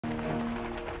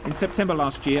In September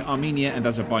last year, Armenia and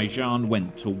Azerbaijan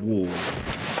went to war.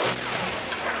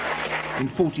 In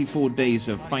 44 days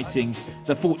of fighting,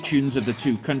 the fortunes of the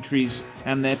two countries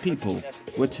and their people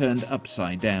were turned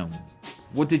upside down.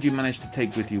 What did you manage to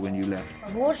take with you when you left?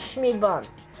 The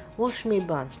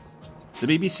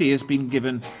BBC has been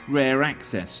given rare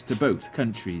access to both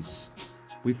countries.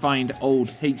 We find old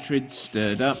hatred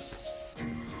stirred up.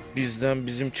 Bizdən,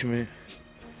 bizim kimi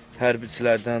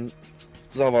hərbiçilərdən,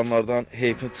 zavanlardan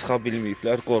heyfini çıxa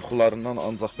bilməyiblər. Qorxularından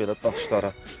ancaq belə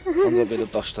daşlara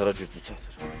gücü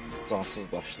çatır.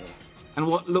 Cansız daşlara. And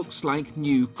what looks like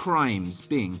new crimes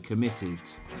being committed.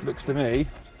 Looks to me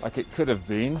like it could have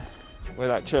been where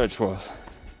that church was.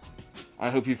 I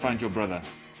hope you find your brother.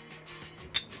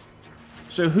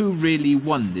 So who really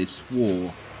won this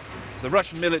war? The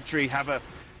Russian military have a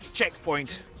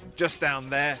checkpoint just down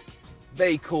there.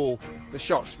 They call the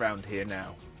shots round here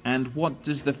now. And what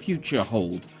does the future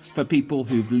hold for people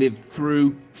who've lived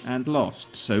through and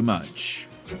lost so much?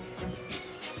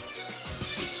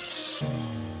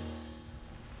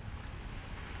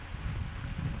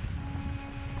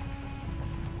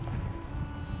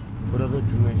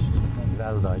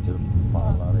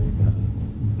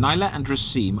 Naila and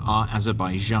Rasim are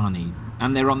Azerbaijani,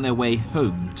 and they're on their way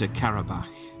home to Karabakh.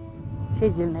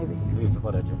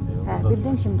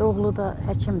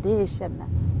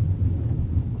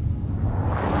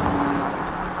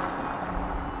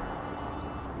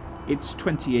 It's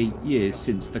 28 years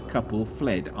since the couple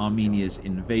fled Armenia's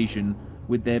invasion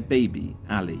with their baby,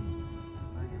 Ali.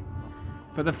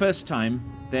 For the first time,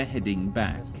 they're heading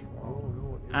back.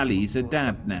 Ali's a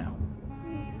dad now.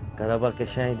 Karabakh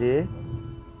qəşəngdir.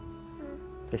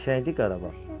 Qəşəngdir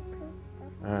Qarabağ.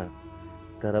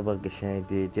 Qarabağ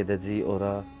qəşəngdir. Gedəcəyik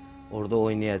ora. Orada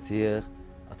oynayacağıq.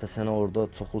 Ata sənə orada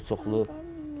çoxlu.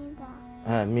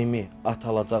 Mimi at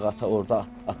alacaq, ata orada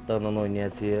atlarla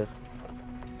oynayacağıq.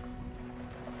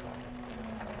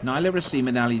 Naila, Rasim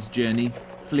and Ali's journey,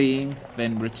 fleeing,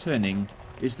 then returning,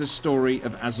 is the story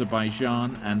of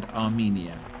Azerbaijan and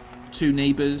Armenia. Two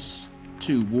neighbours,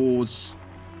 two wars,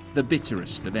 the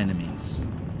bitterest of enemies.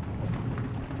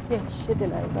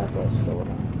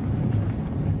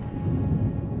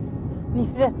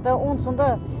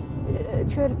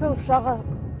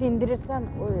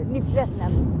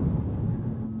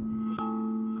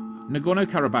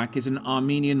 Nagorno-Karabakh is an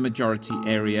Armenian-majority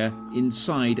area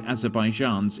inside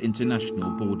Azerbaijan's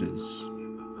international borders.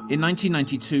 In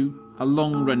 1992, a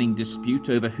long-running dispute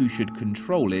over who should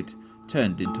control it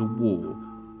turned into war.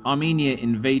 Armenia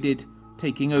invaded,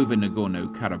 taking over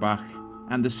Nagorno-Karabakh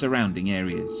and the surrounding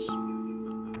areas.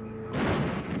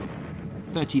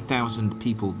 30,000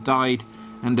 people died,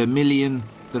 and 1 million,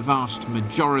 the vast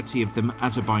majority of them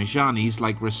Azerbaijanis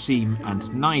like Rasim and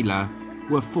Naila,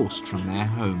 were forced from their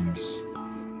homes.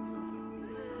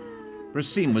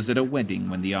 Rasim was at a wedding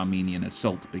when the Armenian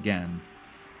assault began.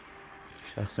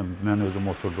 Mən özüm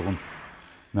oturduğum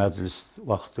məclis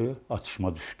vaxtı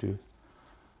atışma düşdü.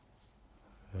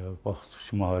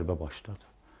 Vaxt müharibə başladı.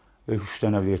 3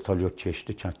 dənə vertolyot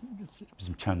keçdi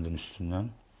bizim kəndin üstündən.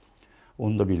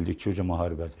 Onu da bildik ki, hocam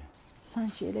müharibədir.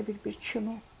 Sanki elə bir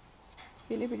kino.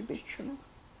 Elə bir kino.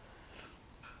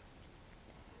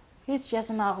 Heç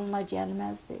kəsin ağlına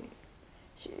gəlməzdi.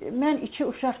 Mən 2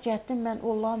 uşaq getdim, mən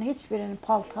onların heç birinin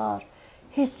paltar,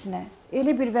 heç nə.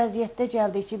 Elə bir vəziyyətdə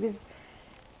gəldik ki, biz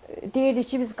deyirdik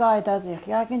ki, biz qayıdacağıq.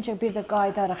 Yəqin ki, bir də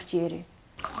qayıdarıq geri.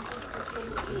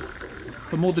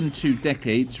 For more than 2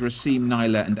 decades, Rasim,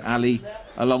 Naila and Ali,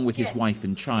 along with his wife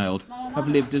and child, have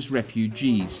lived as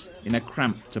refugees in a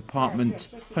cramped apartment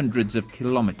hundreds of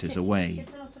kilometers away.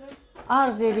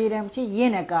 Arz edirəm ki,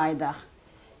 yenə qayıdaq.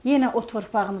 Yenə o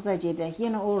torpağımıza gedək.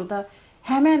 Yenə orada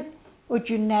həmən o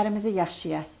günlərimizi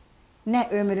yaşayaq. Nə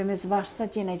ömrümüz varsa,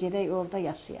 yenə gedək orada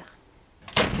yaşayaq.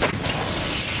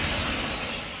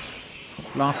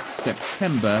 Last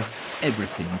September,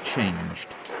 everything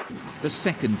changed. The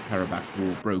Second Karabakh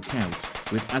War broke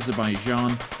out, with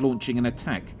Azerbaijan launching an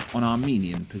attack on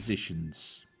Armenian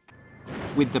positions.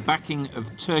 With the backing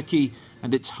of Turkey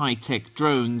and its high-tech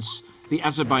drones, the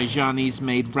Azerbaijanis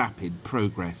made rapid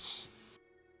progress.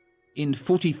 In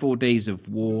 44 days of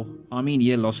war,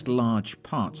 Armenia lost large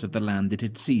parts of the land it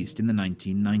had seized in the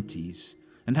 1990s,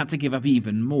 and had to give up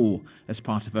even more as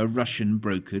part of a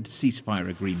Russian-brokered ceasefire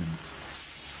agreement.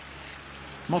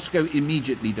 Moscow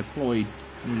immediately deployed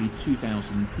nearly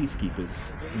 2,000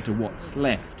 peacekeepers into what's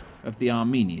left of the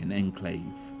Armenian enclave.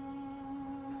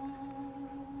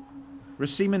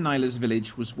 Rasim and Naila's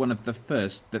village was one of the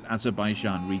first that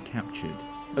Azerbaijan recaptured,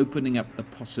 opening up the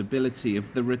possibility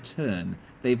of the return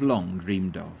they've long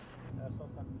dreamed of.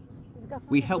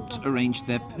 We helped arrange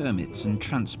their permits and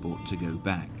transport to go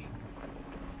back.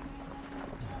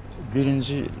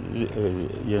 Birinci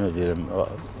yenə deyirəm,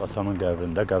 atamın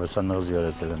qəbrində qəbirstanlığı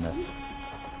ziyarət eləmək.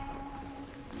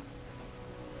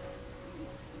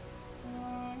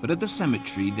 But at the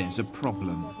cemetery there's a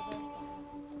problem.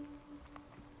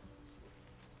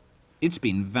 It's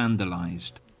been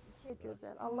vandalized.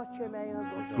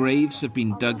 Graves have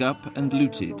been dug up and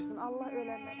looted.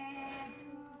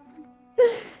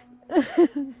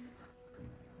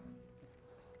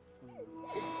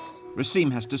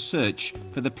 Rasim has to search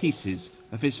for the pieces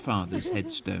of his father's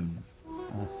headstone.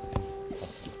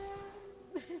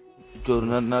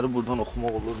 Görünənləri buradan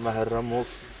oxumaq olur. Məhərrəmov,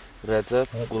 Rəcəb,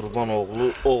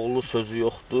 Qurbanoğlu, oğlu sözü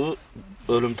yoxdur,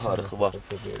 ölüm tarixi var.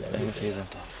 Benim şeydən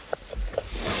tarixi.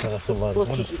 Aşağısı var,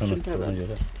 onu sınıqdan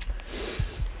görə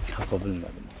tapa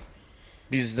bilmədim.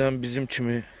 Bizdən, bizim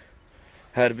kimi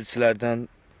hərbiçilərdən,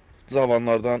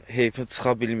 cavanlardan heyfin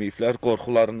çıxa bilməyiblər,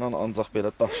 qorxularından ancaq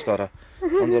belə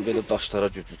daşlara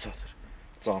gücü çatır,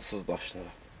 cansız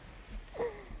daşlara.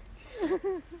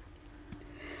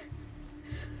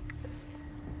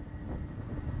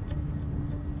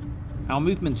 Our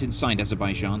movements inside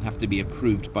Azerbaijan have to be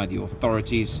approved by the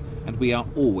authorities, and we are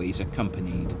always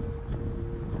accompanied.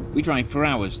 We drive for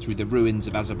hours through the ruins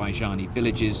of Azerbaijani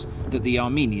villages that the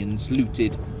Armenians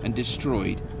looted and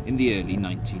destroyed in the early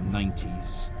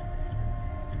 1990s.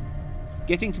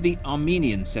 Getting to the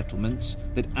Armenian settlements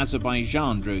that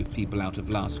Azerbaijan drove people out of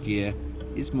last year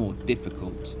is more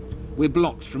difficult. We're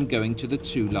blocked from going to the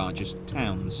two largest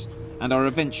towns and are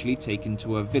eventually taken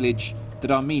to a village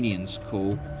that Armenians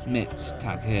call Metz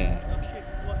Tagher.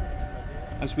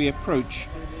 As we approach,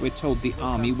 we're told the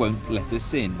army won't let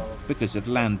us in because of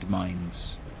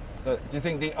landmines. So do you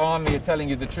think the army are telling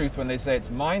you the truth when they say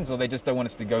it's mines, or they just don't want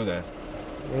us to go there?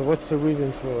 Well, what's the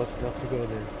reason for us not to go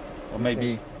there? Or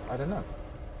maybe, I don't know.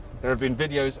 There have been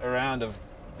videos around of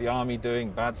the army doing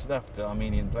bad stuff to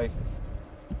Armenian places.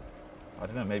 I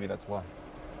don't know, maybe that's why.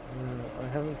 I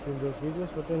haven't seen those videos,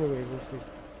 but anyway, we'll see.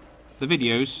 The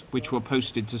videos, which were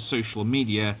posted to social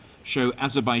media, show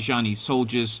Azerbaijani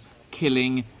soldiers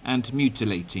killing and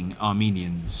mutilating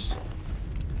Armenians.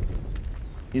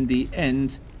 In the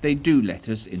end, they do let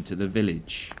us into the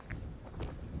village.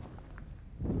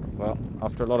 Well,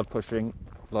 after a lot of pushing,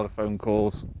 a lot of phone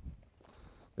calls,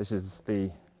 this is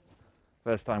the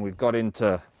first time we've got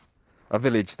into a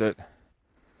village that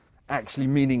actually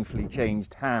meaningfully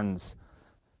changed hands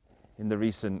in the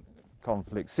recent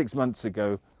conflict. 6 months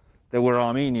ago, there were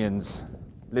Armenians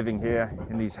living here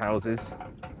in these houses.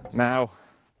 Now,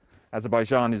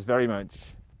 Azerbaijan is very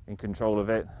much in control of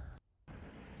it.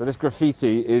 So this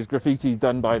graffiti is graffiti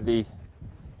done by the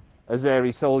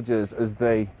Azeri soldiers as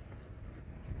they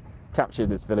captured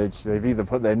this village. They've either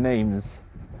put their names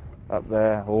up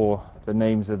there or the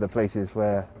names of the places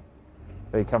where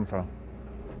they come from.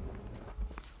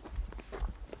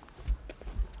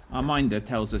 Our minder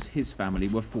tells us his family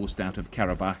were forced out of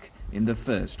Karabakh in the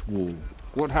First War.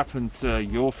 What happened to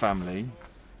your family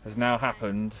has now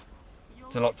happened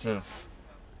to lots of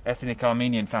ethnic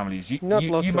Armenian families. You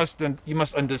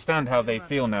must understand how they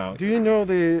feel now. Do you know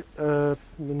the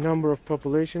number of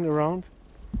population around?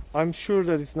 I'm sure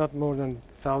that it's not more than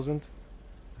 1,000.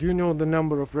 Do you know the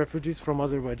number of refugees from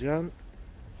Azerbaijan?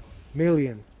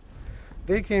 Million.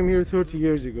 They came here 30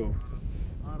 years ago.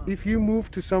 If you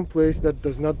move to some place that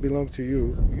does not belong to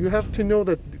you, you have to know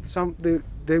that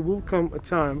there will come a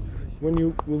time when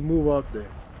you will move out there.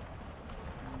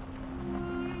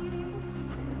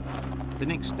 The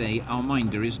next day, our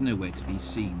minder is nowhere to be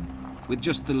seen. With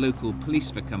just the local police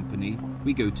for company,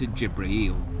 we go to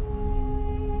Jibrail.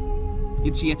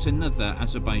 It's yet another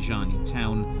Azerbaijani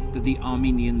town that the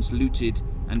Armenians looted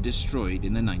and destroyed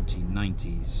in the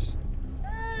 1990s.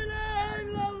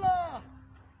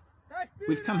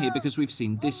 We've come here because we've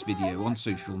seen this video on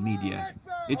social media.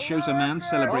 It shows a man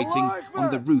celebrating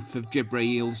on the roof of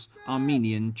Jibrail's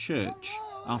Armenian church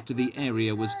after the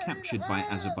area was captured by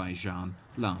Azerbaijan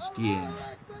last year.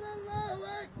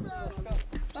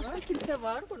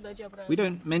 We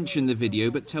don't mention the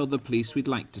video but tell the police we'd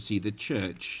like to see the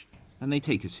church, and they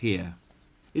take us here.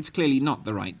 It's clearly not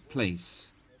the right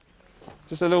place.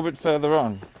 Just a little bit further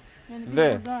on.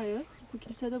 There.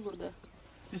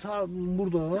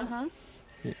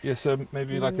 Yes, so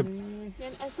maybe like a...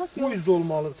 Yeah, so we're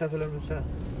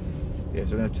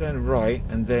going to turn right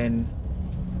and then...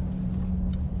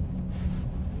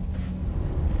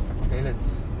 Okay,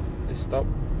 let's stop.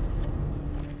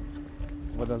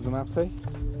 What does the map say?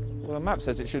 Well, the map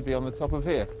says it should be on the top of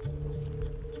here.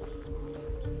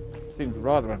 Seems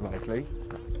rather unlikely.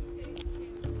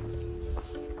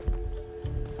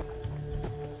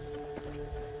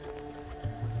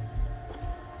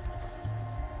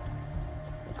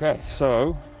 Okay,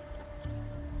 so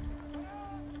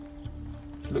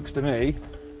it looks to me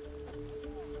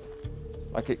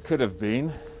like it could have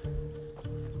been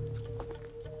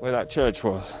where that church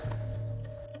was.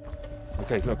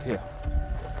 Okay, look here.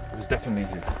 It was definitely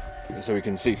here. So we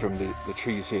can see from the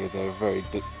trees here, they're a very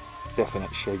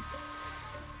definite shape.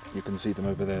 You can see them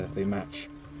over there, they match.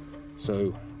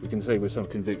 So we can say with some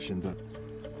conviction that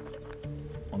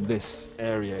on this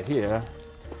area here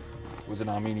was an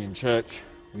Armenian church.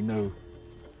 We know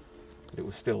that it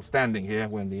was still standing here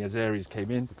when the Azeris came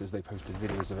in because they posted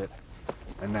videos of it,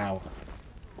 and now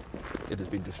it has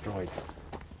been destroyed.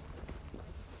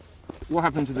 What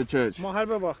happened to the church?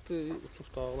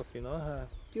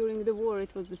 During the war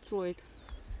it was destroyed.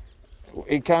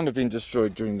 It can't have been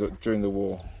destroyed during the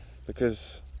war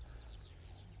because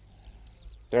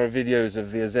there are videos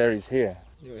of the Azeris here.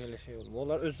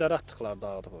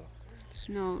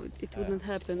 No, it wouldn't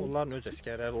happen.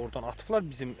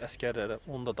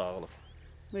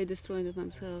 They destroyed it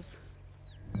themselves.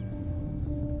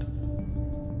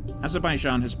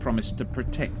 Azerbaijan has promised to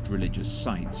protect religious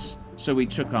sites, so we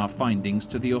took our findings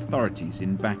to the authorities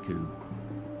in Baku.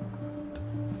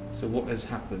 So what has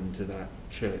happened to that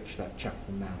church, that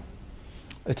chapel now?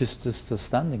 It is still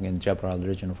standing in Jabrail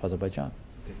region of Azerbaijan.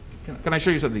 Can I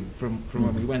show you something from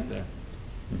when we went there?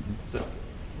 So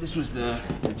this was the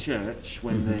church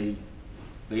when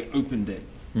they opened it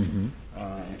in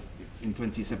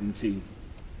 2017,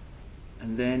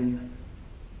 and then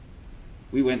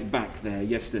we went back there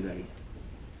yesterday.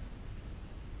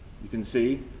 You can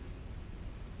see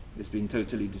it's been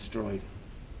totally destroyed.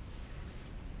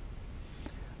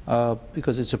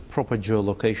 Because it's a proper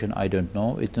geolocation, I don't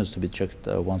know. It needs to be checked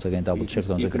once again, double checked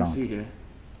on the ground. You can see here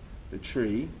the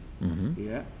tree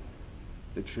here,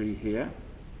 the tree here,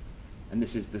 and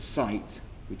this is the site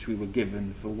which we were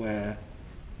given for where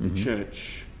the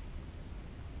church,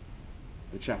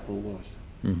 the chapel was.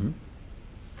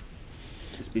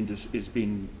 It's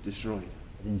been destroyed.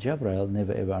 In Jabrail,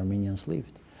 never ever Armenians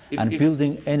lived. If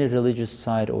Building any religious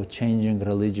site or changing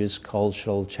religious,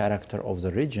 cultural character of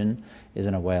the region is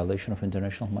in a violation of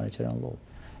international humanitarian law.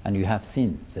 And you have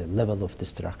seen the level of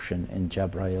destruction in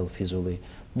Jabrail, Fizuli.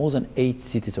 More than 8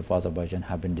 cities of Azerbaijan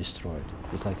have been destroyed.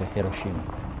 It's like a Hiroshima.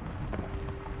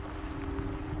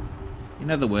 In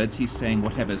other words, he's saying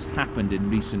whatever's happened in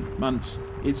recent months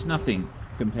is nothing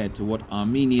compared to what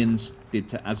Armenians did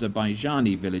to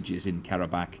Azerbaijani villages in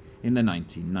Karabakh in the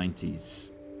 1990s.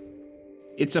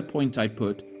 It's a point I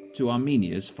put to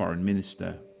Armenia's foreign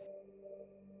minister.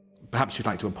 Perhaps you'd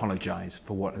like to apologize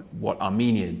for what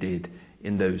Armenia did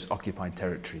in those occupied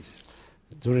territories.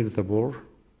 During the war,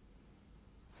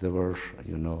 there were,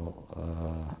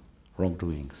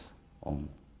 wrongdoings on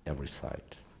every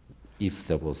side. If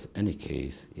there was any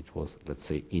case, it was, let's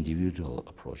say, individual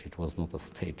approach. It was not a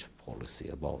state policy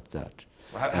about that.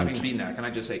 Well, having been there, can I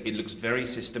just say, it looks very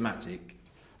systematic.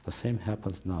 The same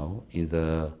happens now in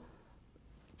the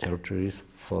territories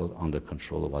fall under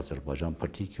control of Azerbaijan,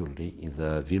 particularly in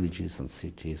the villages and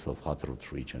cities of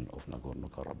Hadrut region of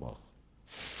Nagorno-Karabakh.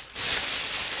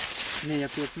 Ne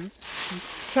yapıyorsunuz?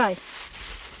 Çay.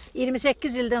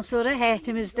 28 ildən sonra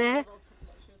həyətimizdə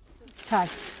çay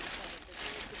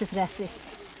süfrəsi.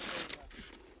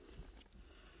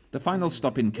 The final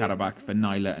stop in Karabakh for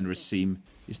Naila and Rasim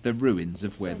is the ruins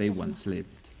of where they once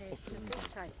lived.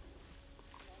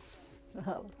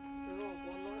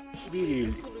 Bir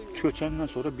il köçəndən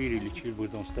sonra 1 il 2 il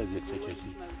buradan əziyyət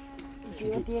çəkəcəyik.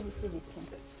 Deyirsiz için.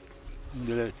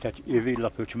 İndi tək evi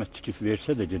lap hökumət tikib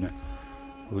versə də yenə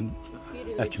bunun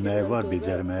əkməyi var,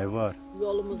 becərməyi var.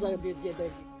 Yolumuza bir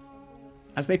gedək.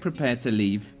 As they prepare to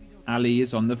leave, Ali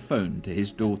is on the phone to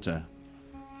his daughter.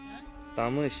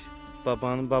 Danış,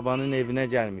 babanın evinə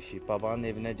gəlmişik, babanın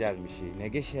evinə gəlmişik.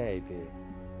 Nə qəşəngdir.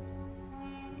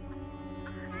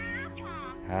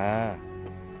 Hə.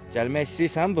 Gəlmək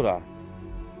istəyirsən bura?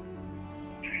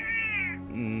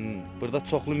 Burada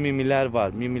çoxlu mimilər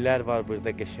var. Mimilər var,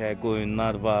 burada qəşəng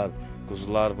qoyunlar var,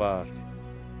 quzular var.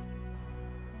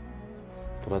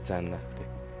 Bura cənnətdir.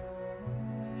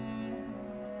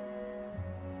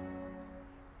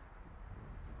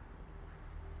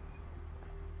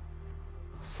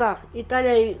 Sağ,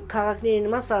 İtalya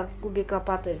karakterini sağ, kubi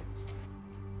kapatır.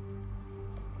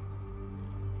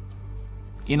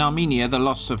 In Armenia, the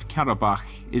loss of Karabakh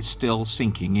is still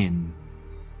sinking in.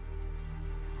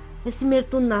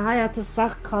 Smirtunna hayatı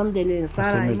sağ kan delin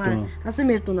sarayman.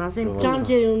 Smirtunna sen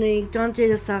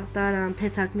cançeri sağtaran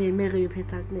petakne meri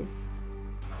petakne.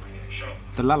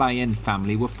 The Lalayen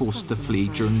family were forced to flee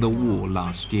during the war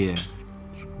last year.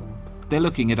 They're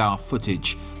looking at our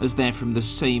footage as they're from the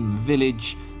same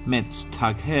village Metz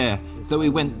Tagher that we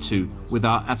went to with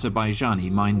our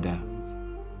Azerbaijani minder.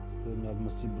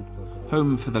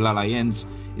 Home for the Lalayens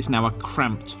is now a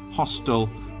cramped hostel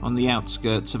on the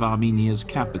outskirts of Armenia's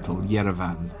capital,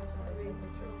 Yerevan.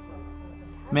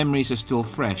 Memories are still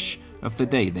fresh of the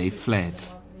day they fled.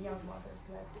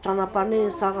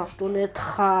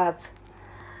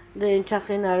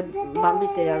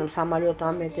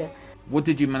 What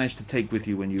did you manage to take with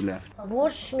you when you left?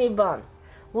 Wash me ban.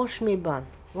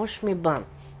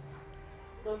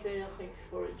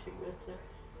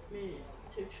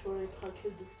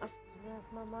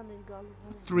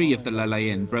 Three of the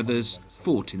Lalayen brothers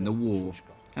fought in the war,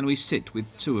 and we sit with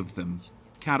two of them,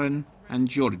 Karen and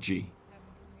Georgi.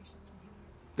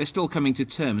 They're still coming to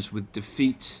terms with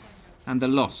defeat and the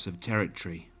loss of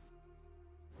territory.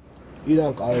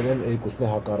 Իրանք այրեն երկուսն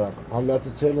հակառակ,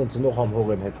 համլացել են ծնող համհող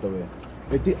են հետևել։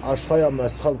 Պետք է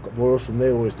աշխարհամասխալ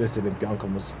որոշումներ որ տեսել են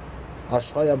կյանքումս։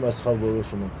 Աշխարհամասխալ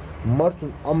որոշում են։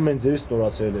 Մարդուն ամեն ձևից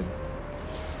ստորացրել են։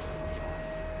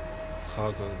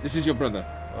 This is your brother?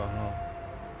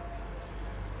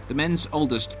 The men's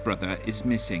oldest brother is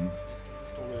missing.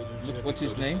 What's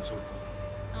his name?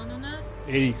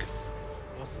 Eric.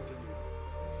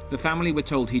 The family were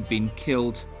told he'd been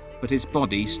killed, but his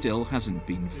body still hasn't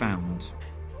been found.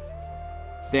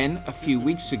 Then, a few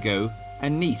weeks ago, a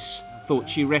niece thought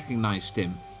she recognized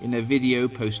him in a video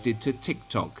posted to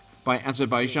TikTok by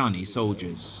Azerbaijani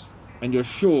soldiers. And you're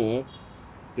sure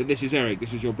that this is Eric,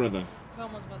 this is your brother?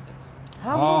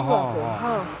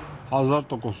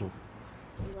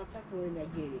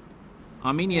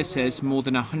 Armenia says more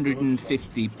than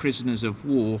 150 prisoners of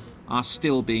war are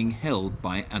still being held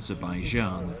by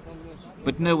Azerbaijan.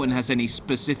 But no one has any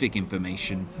specific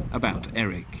information about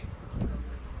Eric.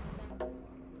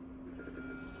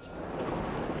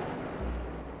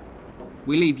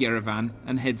 We leave Yerevan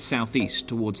and head southeast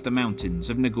towards the mountains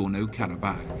of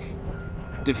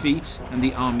Nagorno-Karabakh. Defeat and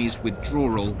the army's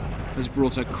withdrawal has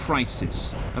brought a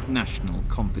crisis of national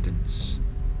confidence.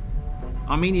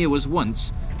 Armenia was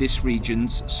once this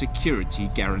region's security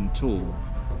guarantor.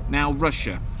 Now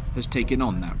Russia has taken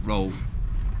on that role.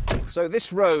 So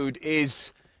this road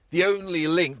is the only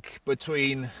link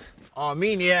between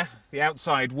Armenia, the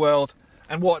outside world,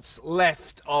 and what's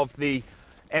left of the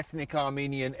ethnic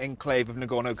Armenian enclave of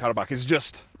Nagorno-Karabakh. It's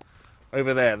just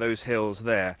over there, those hills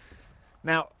there.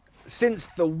 Now, since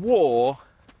the war,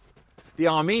 the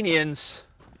Armenians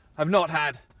have not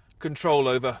had control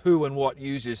over who and what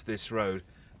uses this road.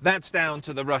 That's down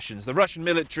to the Russians. The Russian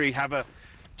military have a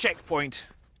checkpoint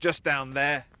just down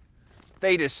there.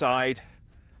 They decide.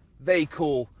 They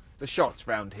call the shots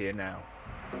round here now.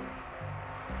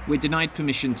 We're denied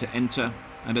permission to enter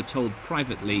and are told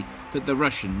privately that the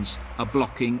Russians are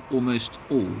blocking almost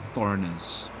all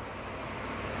foreigners.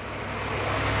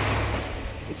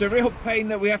 It's a real pain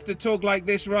that we have to talk like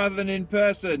this rather than in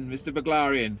person, Mr.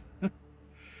 Baglarian.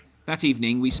 That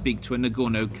evening we speak to a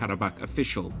Nagorno-Karabakh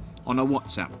official on a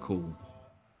WhatsApp call.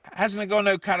 Has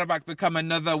Nagorno-Karabakh become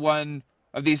another one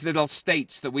of these little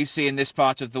states that we see in this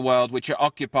part of the world which are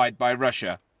occupied by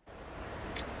Russia?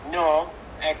 No,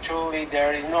 actually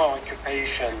there is no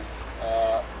occupation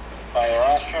by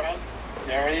Russia.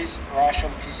 There is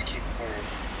Russian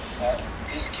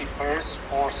peacekeepers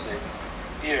forces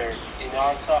here in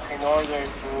Artsakh in order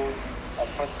to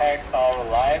protect our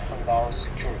life and our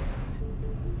security.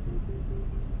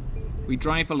 We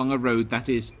drive along a road that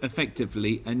is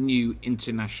effectively a new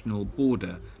international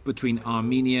border between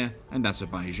Armenia and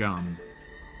Azerbaijan.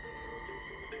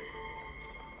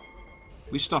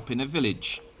 We stop in a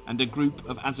village and a group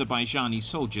of Azerbaijani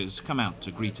soldiers come out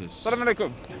to greet us. Assalamu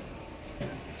alaikum.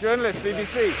 Journalist,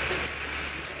 BBC.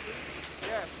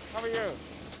 Yes, how are you?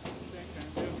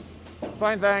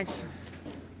 Fine, thanks.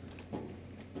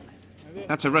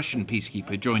 That's a Russian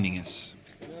peacekeeper joining us.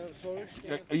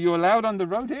 Are you allowed on the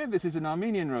road here? This is an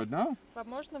Armenian road, no?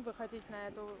 Можно выходить на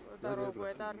эту дорогу?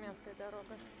 Это армянская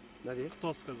дорога.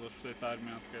 Кто сказал, что это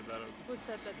армянская дорога? Пусть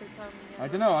это I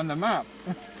don't know, on the map.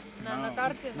 На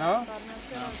карте. No?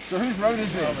 So whose road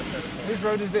is this? Whose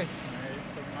road is this?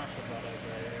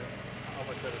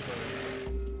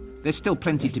 There's still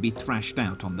plenty to be thrashed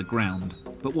out on the ground,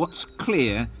 but what's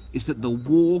clear is that the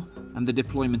war and the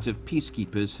deployment of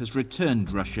peacekeepers has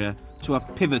returned Russia to a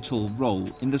pivotal role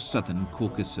in the southern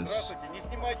Caucasus.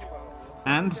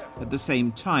 And, at the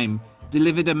same time,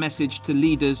 delivered a message to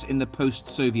leaders in the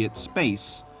post-Soviet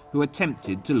space who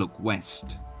attempted to look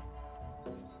west.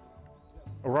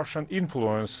 Russian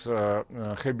influence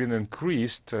had been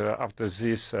increased after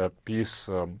this peace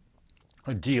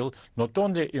deal, not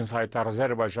only inside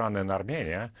Azerbaijan and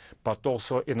Armenia, but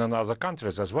also in other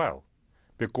countries as well.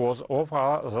 because of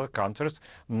other countries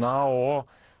now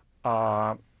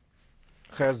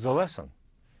has the lesson.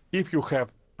 If you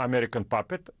have American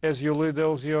puppet as your leader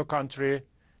of your country,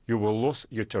 you will lose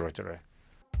your territory.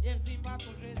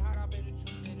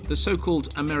 The so-called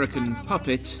American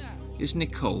puppet is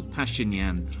Nikol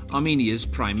Pashinyan, Armenia's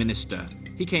prime minister.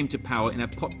 He came to power in a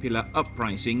popular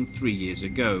uprising 3 years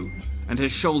ago and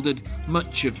has shouldered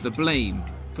much of the blame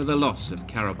for the loss of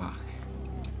Karabakh.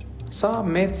 Սա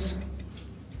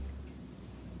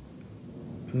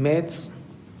մեծ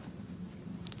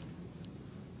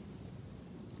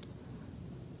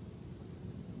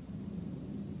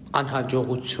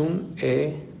անհաջողություն է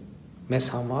մեզ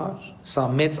համար, սա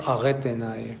մեծ աղետ է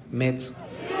նաև, մեծ.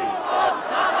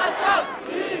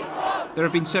 There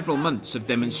have been several months of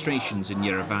demonstrations in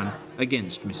Yerevan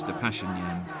against Mr.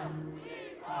 Pashinyan.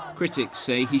 Critics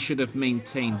say he should have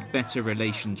maintained better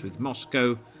relations with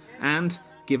Moscow and,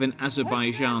 given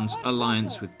Azerbaijan's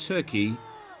alliance with Turkey,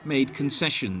 made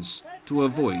concessions to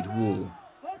avoid war.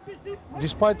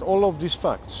 Despite all of these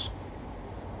facts,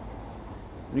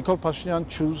 Nikol Pashinyan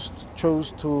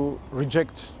chose to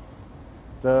reject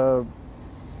the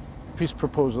peace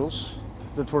proposals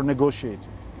that were negotiated.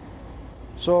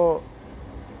 So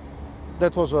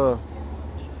that was a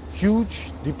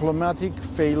huge diplomatic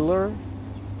failure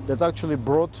that actually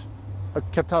brought a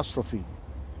catastrophe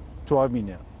to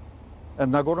Armenia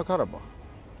and Nagorno-Karabakh.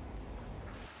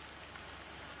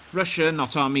 Russia,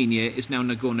 not Armenia, is now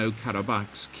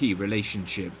Nagorno-Karabakh's key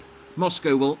relationship.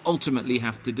 Moscow will ultimately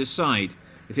have to decide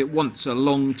if it wants a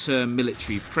long-term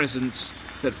military presence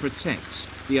that protects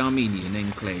the Armenian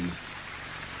enclave.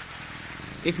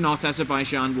 If not,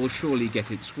 Azerbaijan will surely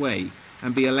get its way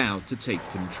and be allowed to take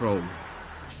control.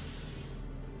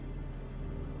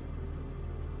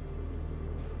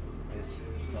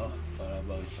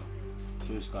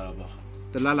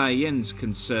 The Lalayen's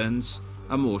concerns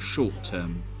are more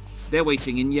short-term. They're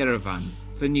waiting in Yerevan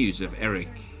for news of Eric.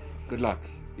 Good luck.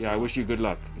 Yeah, I wish you good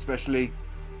luck. Especially,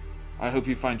 I hope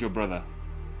you find your brother.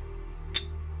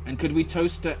 And could we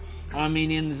toast to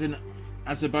Armenians and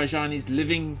Azerbaijanis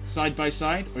living side by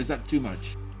side, or is that too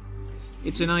much?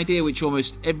 It's an idea which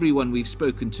almost everyone we've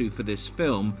spoken to for this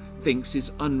film thinks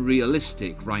is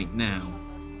unrealistic right now.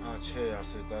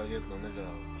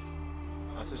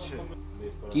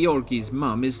 Georgi's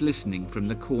mum is listening from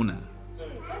the corner.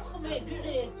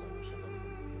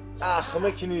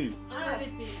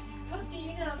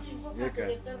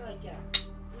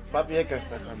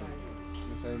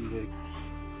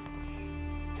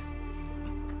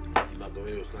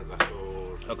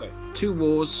 Okay. Two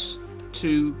wars,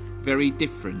 two very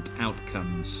different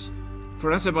outcomes.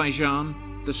 For Azerbaijan,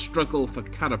 the struggle for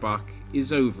Karabakh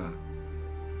is over.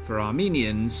 For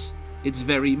Armenians, it's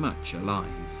very much alive.